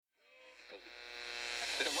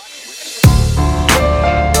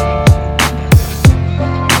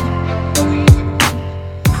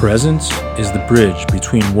Presence is the bridge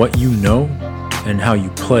between what you know and how you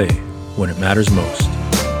play when it matters most.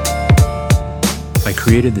 I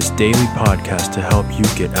created this daily podcast to help you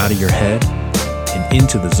get out of your head and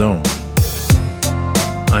into the zone.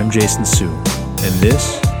 I'm Jason Su, and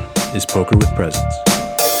this is Poker with Presence.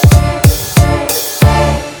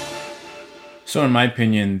 So in my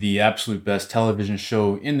opinion, the absolute best television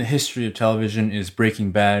show in the history of television is Breaking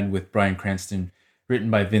Bad with Bryan Cranston, written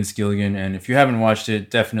by Vince Gilligan. And if you haven't watched it,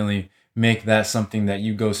 definitely make that something that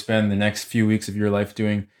you go spend the next few weeks of your life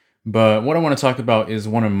doing. But what I want to talk about is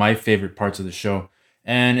one of my favorite parts of the show.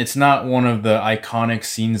 And it's not one of the iconic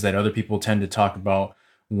scenes that other people tend to talk about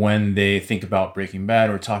when they think about Breaking Bad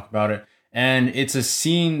or talk about it. And it's a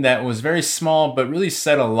scene that was very small, but really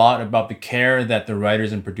said a lot about the care that the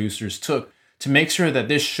writers and producers took to make sure that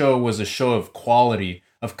this show was a show of quality,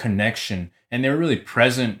 of connection. And they were really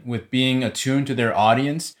present with being attuned to their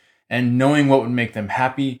audience and knowing what would make them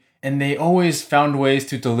happy. And they always found ways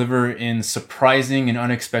to deliver in surprising and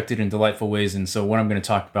unexpected and delightful ways. And so what I'm going to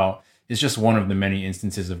talk about is just one of the many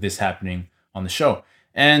instances of this happening on the show.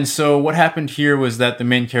 And so what happened here was that the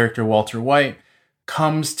main character, Walter White,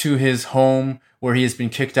 comes to his home where he has been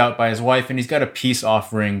kicked out by his wife, and he's got a peace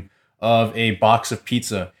offering of a box of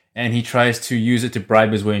pizza. And he tries to use it to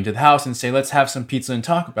bribe his way into the house and say, let's have some pizza and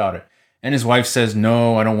talk about it. And his wife says,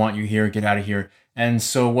 no, I don't want you here. Get out of here. And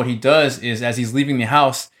so what he does is, as he's leaving the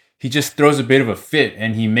house, he just throws a bit of a fit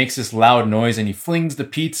and he makes this loud noise and he flings the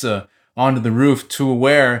pizza onto the roof to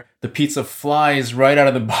where the pizza flies right out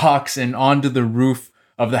of the box and onto the roof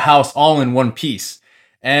of the house all in one piece.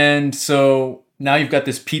 And so now you've got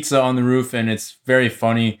this pizza on the roof and it's very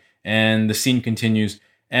funny and the scene continues.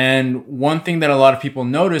 And one thing that a lot of people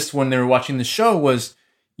noticed when they were watching the show was,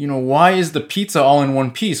 why is the pizza all in one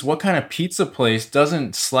piece? What kind of pizza place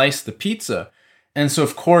doesn't slice the pizza? And so,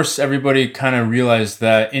 of course, everybody kind of realized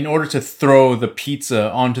that in order to throw the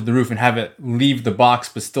pizza onto the roof and have it leave the box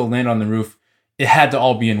but still land on the roof, it had to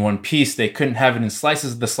all be in one piece. They couldn't have it in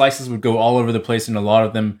slices. The slices would go all over the place and a lot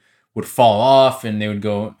of them would fall off and they would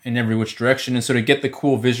go in every which direction. And so to get the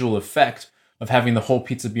cool visual effect of having the whole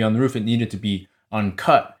pizza be on the roof, it needed to be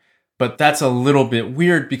uncut. But that's a little bit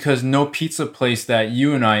weird because no pizza place that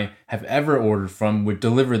you and I have ever ordered from would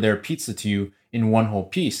deliver their pizza to you in one whole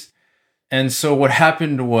piece. And so what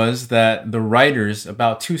happened was that the writers,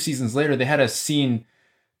 about 2 seasons later, they had a scene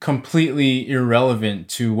completely irrelevant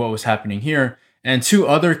to what was happening here. And 2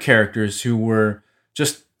 other characters who were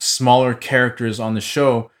just smaller characters on the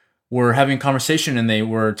show were having a conversation and they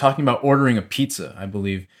were talking about ordering a pizza, I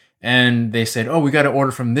believe. And they said, we got to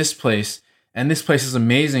order from this place. And this place is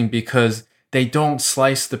amazing because they don't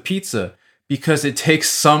slice the pizza because it takes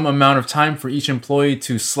some amount of time for each employee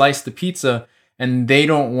to slice the pizza. And they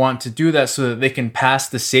don't want to do that so that they can pass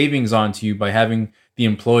the savings on to you by having the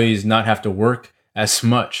employees not have to work as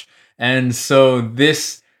much. And so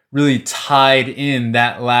this really tied in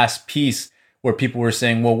that last piece where people were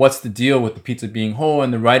saying, well, what's the deal with the pizza being whole?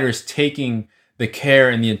 And the writers taking the care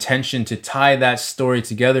and the attention to tie that story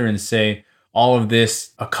together and say, all of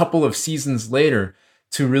this a couple of seasons later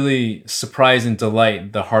to really surprise and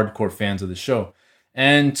delight the hardcore fans of the show.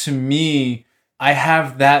 And to me, I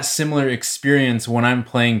have that similar experience when I'm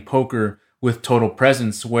playing poker with Total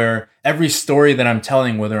Presence, where every story that I'm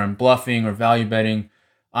telling, whether I'm bluffing or value betting,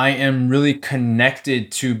 I am really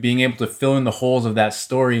connected to being able to fill in the holes of that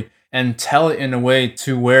story and tell it in a way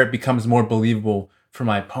to where it becomes more believable for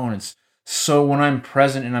my opponents. So when I'm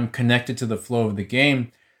present and I'm connected to the flow of the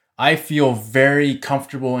game, I feel very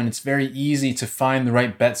comfortable and it's very easy to find the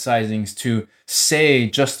right bet sizings, to say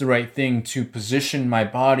just the right thing, to position my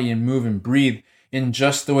body and move and breathe in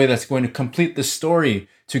just the way that's going to complete the story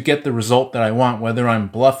to get the result that I want, whether I'm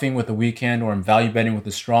bluffing with a weak hand or I'm value betting with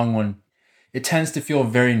a strong one. It tends to feel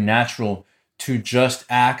very natural to just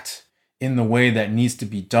act in the way that needs to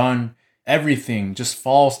be done. Everything just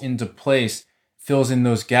falls into place, fills in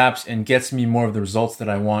those gaps, and gets me more of the results that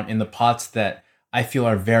I want in the pots that I feel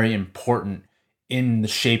are very important in the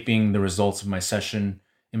shaping the results of my session,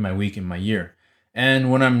 in my week, in my year.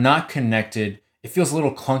 And when I'm not connected, it feels a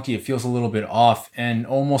little clunky, it feels a little bit off and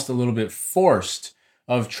almost a little bit forced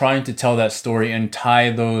of trying to tell that story and tie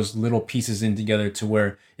those little pieces in together to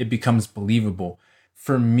where it becomes believable.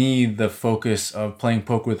 For me, the focus of playing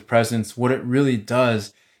poker with presence, what it really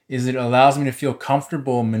does is it allows me to feel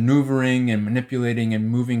comfortable maneuvering and manipulating and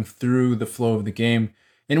moving through the flow of the game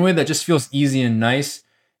in a way that just feels easy and nice.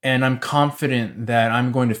 And I'm confident that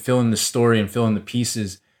I'm going to fill in the story and fill in the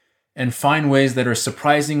pieces and find ways that are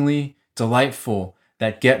surprisingly delightful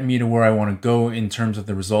that get me to where I want to go in terms of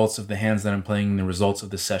the results of the hands that I'm playing and the results of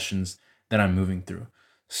the sessions that I'm moving through.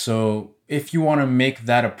 So if you want to make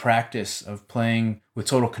that a practice of playing with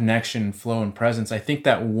total connection, flow, and presence, I think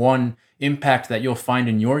that one impact that you'll find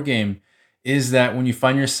in your game is that when you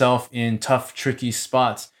find yourself in tough, tricky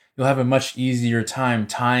spots, you'll have a much easier time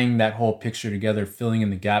tying that whole picture together, filling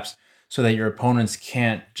in the gaps so that your opponents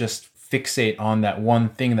can't just fixate on that one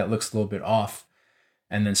thing that looks a little bit off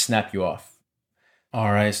and then snap you off.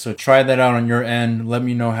 All right, so try that out on your end. Let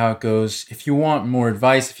me know how it goes. If you want more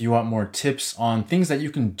advice, if you want more tips on things that you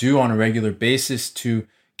can do on a regular basis to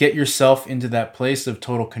get yourself into that place of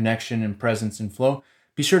total connection and presence and flow,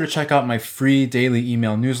 be sure to check out my free daily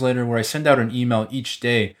email newsletter where I send out an email each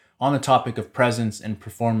day on the topic of presence and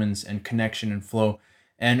performance and connection and flow.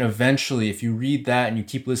 And eventually, if you read that and you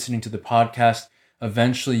keep listening to the podcast,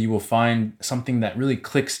 eventually you will find something that really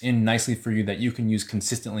clicks in nicely for you that you can use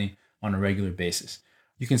consistently on a regular basis.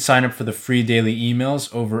 You can sign up for the free daily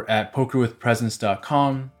emails over at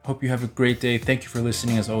pokerwithpresence.com. Hope you have a great day. Thank you for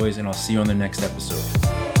listening as always, and I'll see you on the next episode.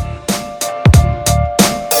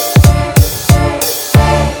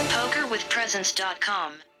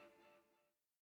 pokerwithpresence.com